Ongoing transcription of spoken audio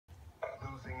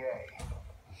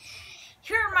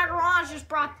garage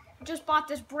just bought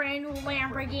this brand new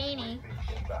Lamborghini.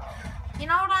 You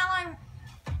know what I like?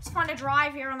 It's fun to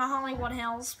drive here in the Hollywood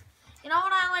Hills. You know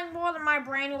what I like more than my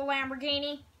brand new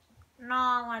Lamborghini?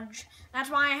 Knowledge. That's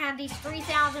why I had these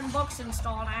 3,000 books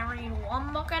installed. I read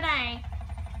one book a day.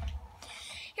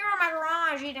 Here in my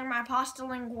garage eating my pasta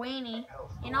linguine.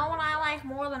 You know what I like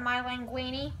more than my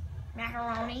linguine?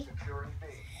 Macaroni.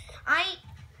 I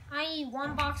eat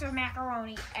one box of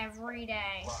macaroni every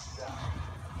day.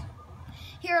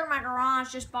 Here in my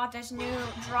garage just bought this new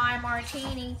dry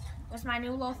martini with my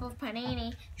new loaf of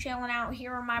panini, chilling out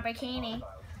here in my bikini.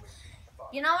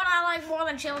 You know what I like more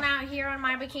than chilling out here in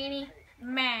my bikini?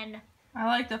 Men. I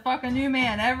like to fuck a new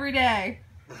man every day.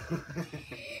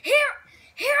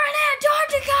 Here in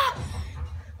Antarctica,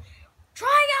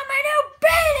 trying out my new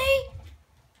beanie.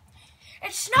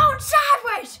 It's snowing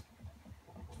sideways.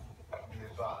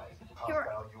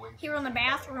 Here in the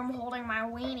bathroom holding my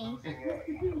weenie.